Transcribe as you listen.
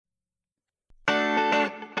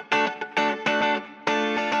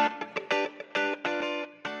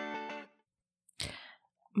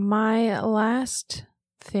my last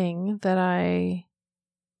thing that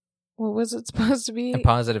what was it supposed to be? A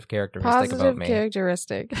positive characteristic about me.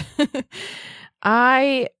 Characteristic.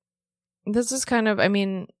 This is kind of, I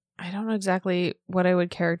mean, I don't know exactly what I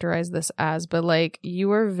would characterize this as, but like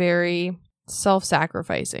you are very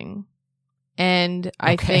self-sacrificing. And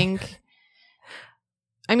I think,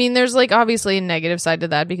 I mean, there's like obviously a negative side to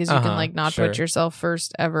that because you can like not put yourself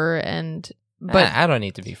first ever. But I don't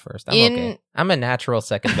need to be first. I'm okay. I'm a natural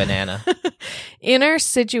second banana. In our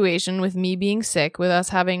situation with me being sick, with us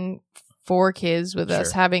having 4 kids, with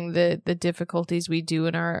us having the difficulties we do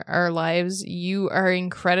in our lives, you are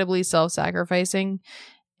incredibly self-sacrificing.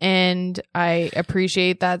 And I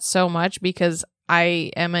appreciate that so much because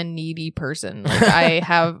I am a needy person. Like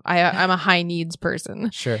I'm a high needs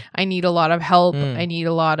person. Sure. I need a lot of help. I need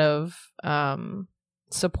a lot of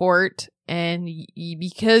support. And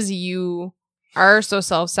because you are so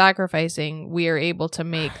self-sacrificing, we are able to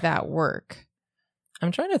make that work.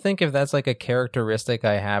 I'm trying to think if that's like a characteristic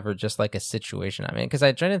I have or just like a situation I'm in. Because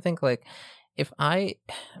I'm trying to think like I'm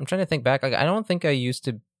trying to think back. Like I don't think I used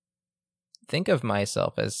to think of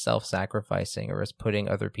myself as self-sacrificing or as putting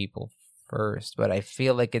other people first. But I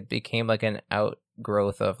feel like it became like an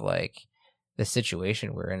outgrowth of like the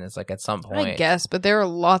situation we're in. It's like at some point. I guess, but there are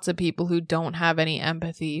lots of people who don't have any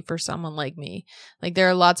empathy for someone like me. Like there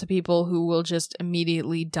are lots of people who will just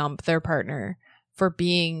immediately dump their partner for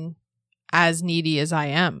being as needy as I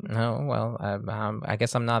am. No, well, I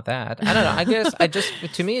guess I'm not that. I don't know. I guess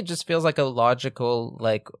to me, it just feels like a logical,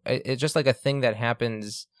 like, it's just like a thing that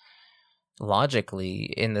happens logically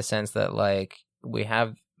in the sense that, like,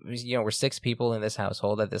 we're 6 people in this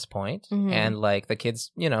household at this point, and like the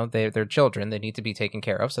kids, they're children, they need to be taken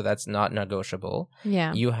care of, so that's not negotiable.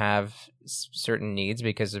 Yeah, you have certain needs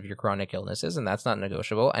because of your chronic illnesses, and that's not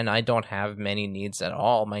negotiable. And I don't have many needs at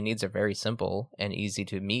all. My needs are very simple and easy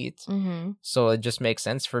to meet. So it just makes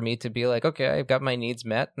sense for me to be like, okay, I've got my needs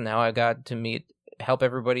met, now I've got to help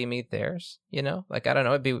everybody meet theirs. Like, I don't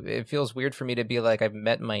know, it feels weird for me to be like, I've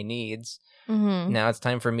met my needs. Now it's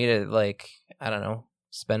time for me to, like, I don't know,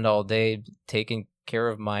 spend all day taking care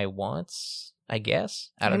of my wants, I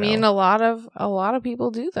guess. I mean, know. a lot of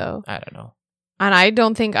people do, though. I don't know. And I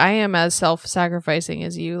don't think I am as self-sacrificing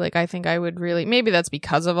as you. Like, I think I would really, maybe that's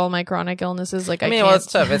because of all my chronic illnesses. Like, well,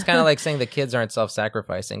 it's tough. It's kind of like saying the kids aren't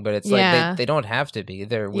self-sacrificing, but it's like they don't have to be.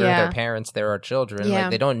 We're their parents. They're our children. Yeah.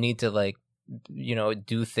 Like, they don't need to, like,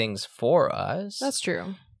 do things for us. That's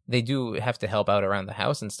true. They do have to help out around the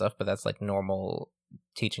house and stuff, but that's like normal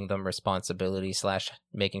teaching them responsibility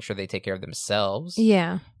 / making sure they take care of themselves.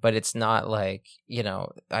 Yeah. But it's not like,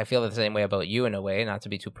 I feel the same way about you in a way, not to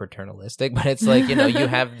be too paternalistic, but it's like, you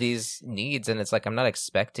have these needs, and it's like, I'm not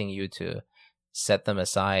expecting you to set them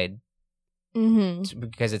aside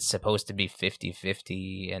because it's supposed to be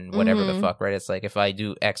 50-50 and whatever the fuck, right? It's like, if I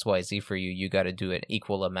do XYZ for you, you got to do an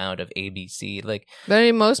equal amount of ABC. Like, but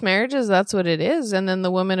in most marriages, that's what it is. And then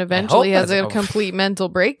the woman eventually has a complete mental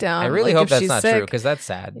breakdown. I really hope that's not true, because that's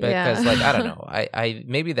sad. Because like, I don't know. I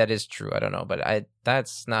maybe that is true. I don't know. But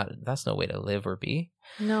that's no way to live or be.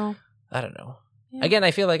 No. I don't know. Yeah. Again,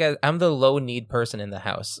 I feel like I'm the low need person in the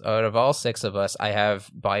house. Out of all 6 of us, I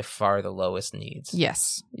have by far the lowest needs.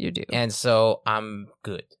 Yes, you do. And so I'm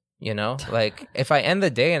good. Like, if I end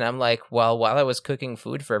the day and I'm like, well, while I was cooking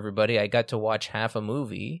food for everybody, I got to watch half a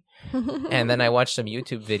movie, and then I watched some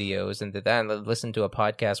YouTube videos and did that, and listened to a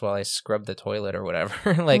podcast while I scrubbed the toilet or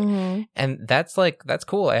whatever. Like, and that's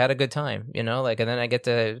cool. I had a good time, like, and then I get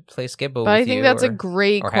to play Skibbo with you. But I think that's a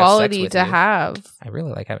great quality to have. I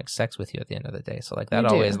really like having sex with you at the end of the day. So like, that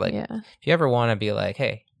always, like, if you ever want to be like,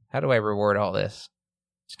 hey, how do I reward all this?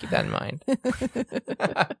 Just keep that in mind.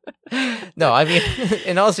 No, I mean,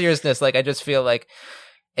 in all seriousness, like, I just feel like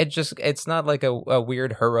it's not like a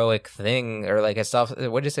weird heroic thing, or like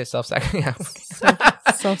what did you say, self-sacrificing?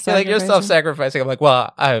 Self-sacrificing. Like, you're self-sacrificing. I'm like,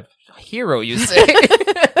 well, I'm a hero, you say.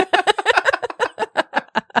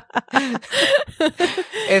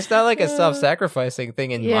 It's not like a self-sacrificing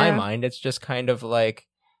thing in my mind. It's just kind of like,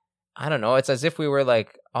 I don't know. It's as if we were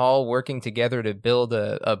like all working together to build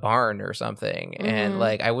a barn or something. And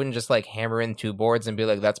like, I wouldn't just like hammer in 2 boards and be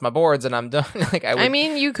like, that's my boards and I'm done. Like, I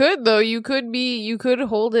mean, you could, though. You could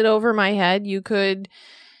hold it over my head. You could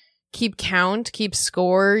keep count, keep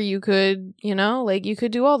score. You could, like, you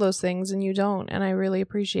could do all those things, and you don't. And I really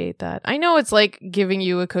appreciate that. I know it's like giving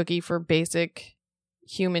you a cookie for basic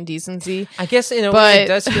human decency, I guess, in a way it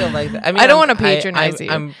does feel like that. I mean, I don't want to patronize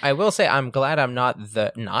you. I will say I'm glad I'm not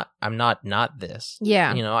not this.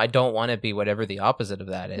 Yeah. I don't want to be whatever the opposite of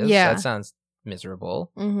that is. Yeah. That sounds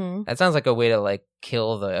miserable. That sounds like a way to like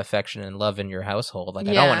kill the affection and love in your household. Like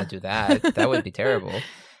I don't want to do that. That would be terrible.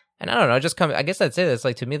 And I don't know, I guess that's it. It's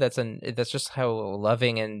like, to me, that's just how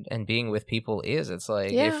loving and being with people is. It's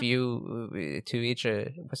like, if you, to each,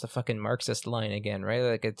 what's the fucking Marxist line again, right?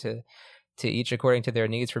 Like to each according to their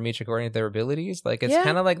needs, from each according to their abilities. Like, it's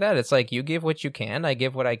kind of like that. It's like, you give what you can, I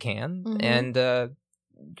give what I can. And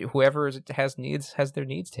whoever has needs has their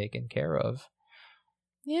needs taken care of.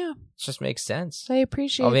 Yeah. It just makes sense. I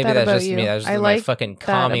appreciate that. Maybe that's just me. That's just my fucking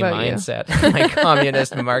commie mindset. My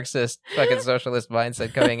communist, Marxist, fucking socialist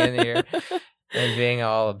mindset coming in here and being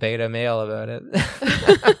all beta male about it.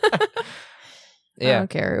 I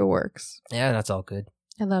don't care. It works. Yeah, that's all good.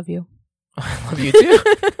 I love you. I love you too.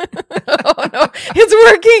 Oh no, it's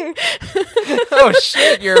working. Oh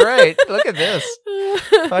shit, you're right. Look at this.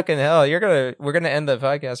 Fucking hell. We're gonna end the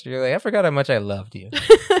podcast. You're like, I forgot how much I loved you.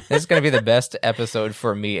 This is gonna be the best episode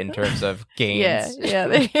for me in terms of gains.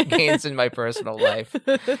 Yeah. Gains in my personal life.